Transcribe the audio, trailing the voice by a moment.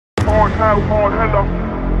hard, how hard, hella.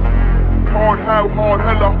 Hard, how hard,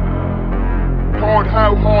 hella. Hard,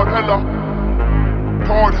 how hard, hella.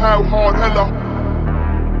 Hard, how hard, hella.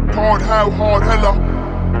 Hard, how hard, hella.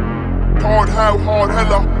 Hard, how hard,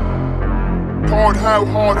 hella. Hard, how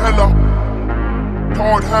hard, hella.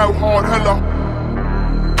 Hard, how hard, hella.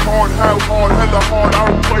 Hard, how hard, hella, hard, I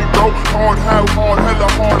don't play, bro. Hard, how hard, hella,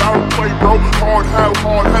 hard, I don't play, bro. Hard, how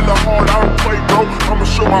hard, hella, hard, I don't play, bro. I'ma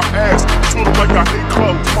show my ass, sort of like I hate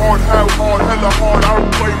clothes. Hard, how hard, hella, hard, I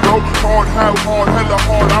don't play, bro. Hard, how hard, hella,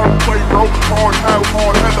 hard, I don't play, bro. Hard, how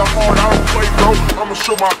hard, hella, hard, I don't play, bro. I'ma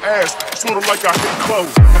show my ass, sort of like I hate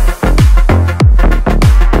clothes.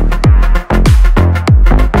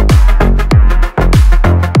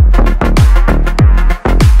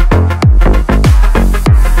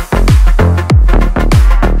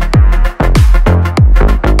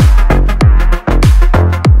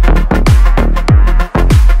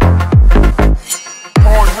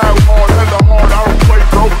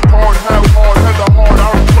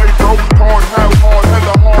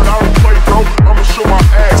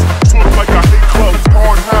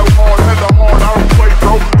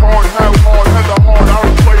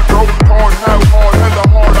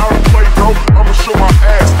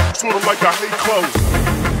 Like I hate clothes.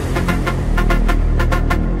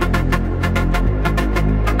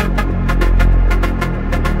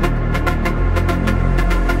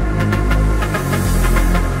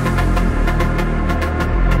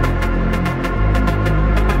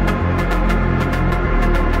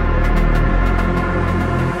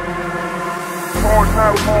 Hard,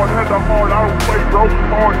 how hard, hella hard, I don't play, bro.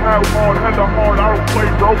 Hard, how hard, hella hard, I don't play,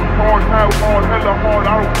 bro. Hard, how hard, hella hard,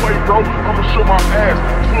 I don't play, bro. I'ma show my ass,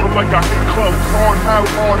 sort of like I hate clothes. Hard, how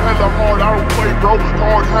hard, hella hard, I don't play, bro.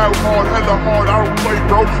 Hard, how hard, hella hard, I don't play,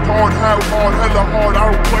 bro. Hard, how hard, hella hard,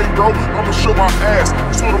 I don't play, bro. I'ma show my ass,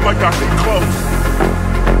 sort of like I hate clothes.